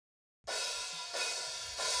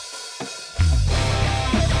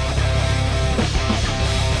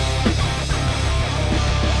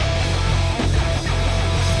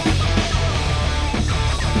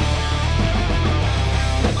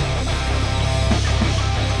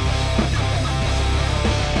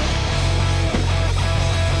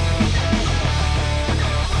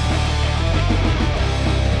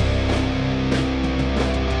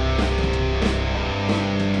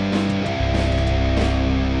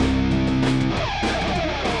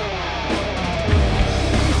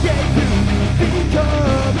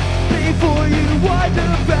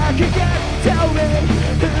behind the back again. Tell me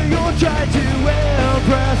who you're trying to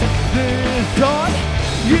impress this time.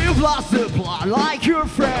 You've lost the plot like your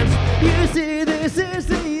friends. You see this is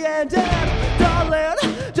the end, and darling,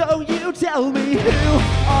 don't you tell me who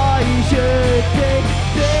I should be.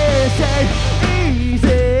 This ain't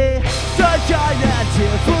easy. Sunshine and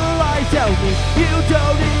tearful eyes tell me you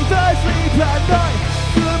don't even sleep at night.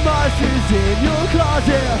 The monsters in your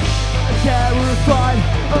closet are terrified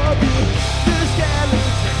of you. The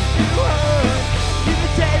skeletons you hurt. You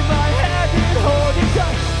take my hand and hold it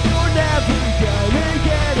tight. You're never gonna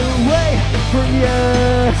get away from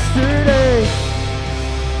yesterday.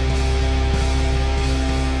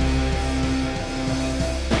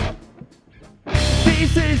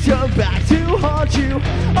 These things come back to haunt you.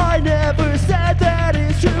 I never said that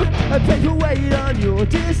it's true. A paperweight on your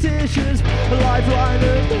decisions, a lifeline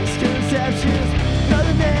of misconceptions.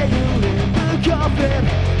 Another nail in the coffin.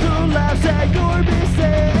 The laughs at your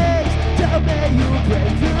mistakes. Tell me you'll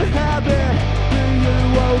break the habit, but you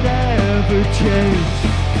won't ever change.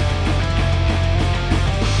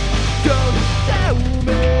 Don't tell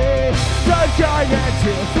me sunshine and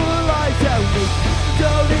tearful lies. Tell me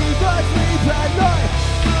don't even sleep at night.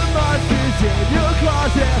 The monsters in your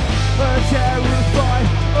closet are terrified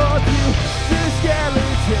of you. The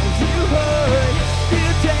skeletons you hurt. You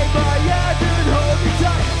take my hand and hold me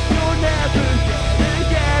tight. You're never gonna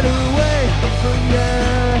get away from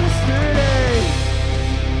yesterday.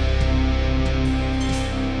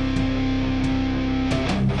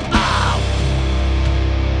 Oh!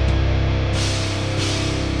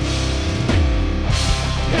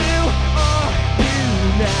 Who are you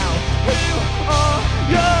now? Who are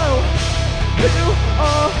you? Who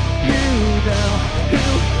are you now? Who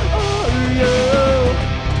are you?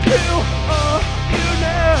 Who are you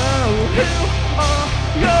now? Who are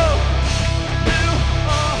you? Who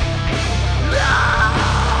are you?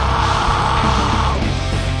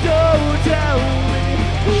 Don't tell me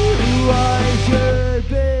who I should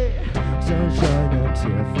be. Sunshine and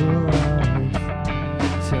tearful eyes.